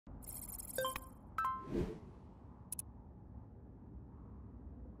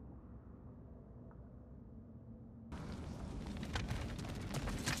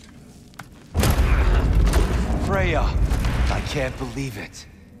can't believe it.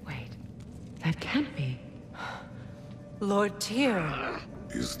 Wait, that can't be. Lord Tyr.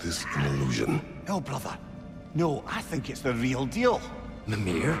 Is this an illusion? No, brother. No, I think it's the real deal.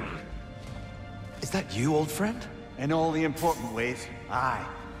 Mimir? Is that you, old friend? In all the important ways, aye.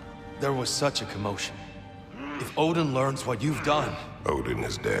 There was such a commotion. If Odin learns what you've done... Odin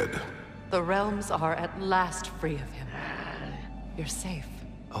is dead. The realms are at last free of him. You're safe.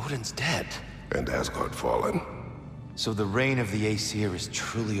 Odin's dead. And Asgard fallen. So the reign of the Aesir is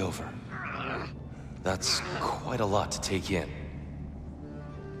truly over. That's quite a lot to take in.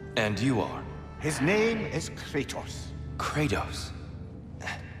 And you are? His name is Kratos. Kratos?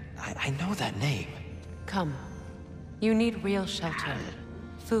 I know that name. Come. You need real shelter.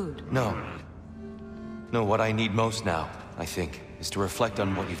 Food. No. No, what I need most now, I think, is to reflect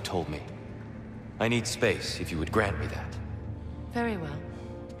on what you've told me. I need space, if you would grant me that. Very well.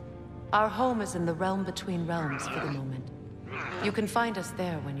 Our home is in the realm between realms for the moment. You can find us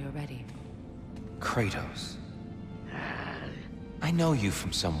there when you're ready. Kratos. I know you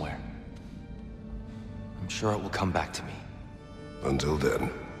from somewhere. I'm sure it will come back to me. Until then.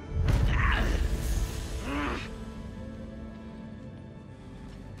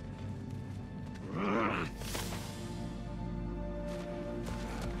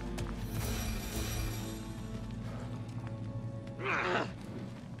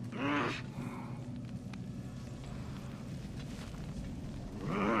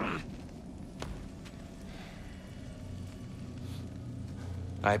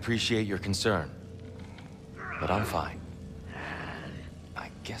 I appreciate your concern, but I'm fine. I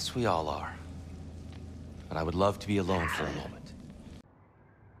guess we all are. But I would love to be alone for a moment.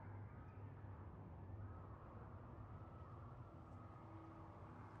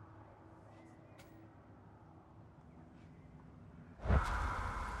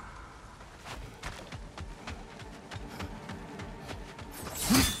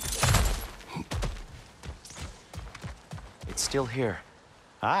 It's still here.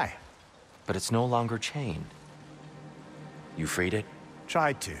 Aye. But it's no longer chained. You freed it?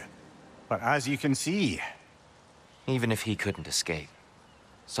 Tried to. But as you can see... Even if he couldn't escape,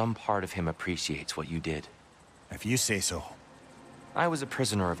 some part of him appreciates what you did. If you say so. I was a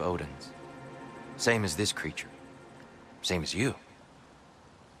prisoner of Odin's. Same as this creature. Same as you.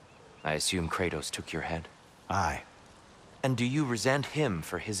 I assume Kratos took your head? Aye. And do you resent him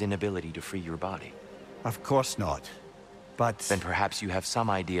for his inability to free your body? Of course not. But... Then perhaps you have some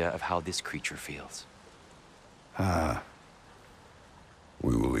idea of how this creature feels.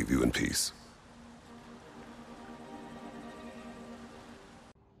 We will leave you in peace.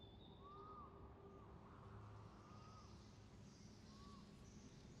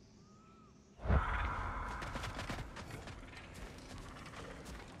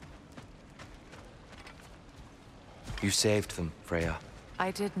 You saved them, Freya.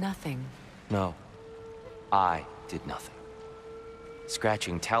 I did nothing. No. I did nothing.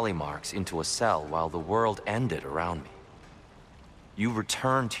 Scratching tally marks into a cell while the world ended around me. You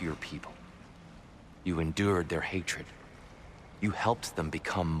returned to your people. You endured their hatred. You helped them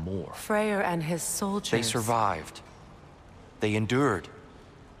become more. Freyr and his soldiers... They survived. They endured.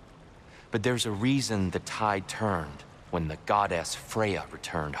 But there's a reason the tide turned when the goddess Freya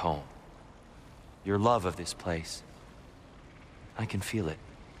returned home. Your love of this place. I can feel it.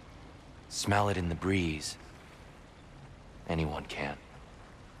 Smell it in the breeze. Anyone can.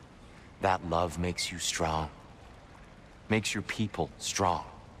 That love makes you strong. Makes your people strong.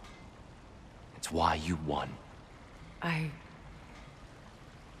 It's why you won.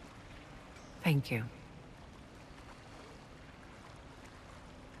 Thank you.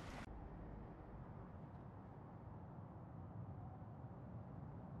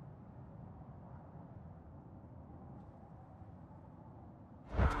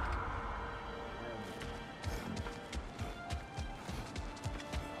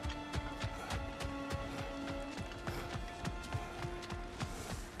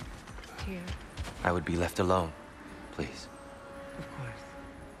 Here. I would be left alone, please. Of course.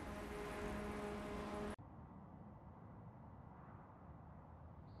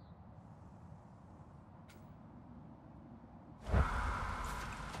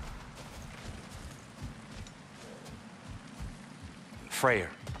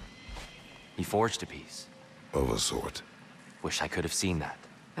 Freyr. He forged a piece. Of a sort. Wish I could have seen that.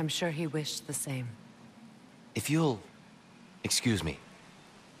 I'm sure he wished the same. If you'll... excuse me.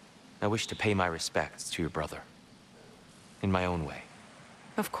 I wish to pay my respects to your brother. In my own way.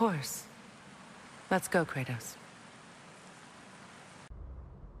 Of course. Let's go, Kratos.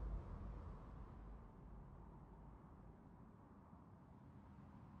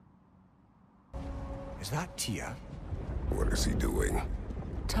 Is that Tyr? What is he doing?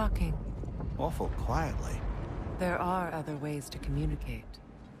 Talking. Awful quietly. There are other ways to communicate.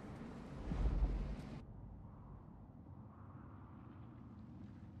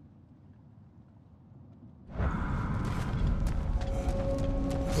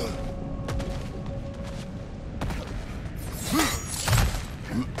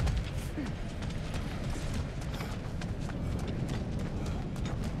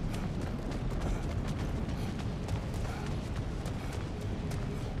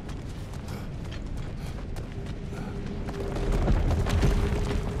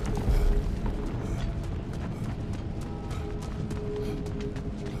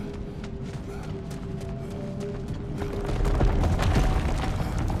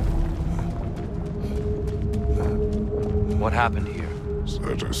 What happened here?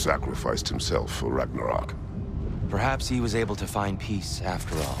 Surtur sacrificed himself for Ragnarok. Perhaps he was able to find peace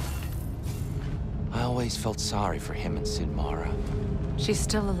after all. I always felt sorry for him and Sinmara. She's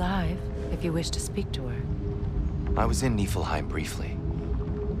still alive, if you wish to speak to her. I was in Niflheim briefly.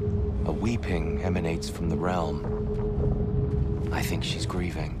 A weeping emanates from the realm. I think she's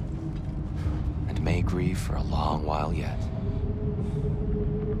grieving. And may grieve for a long while yet.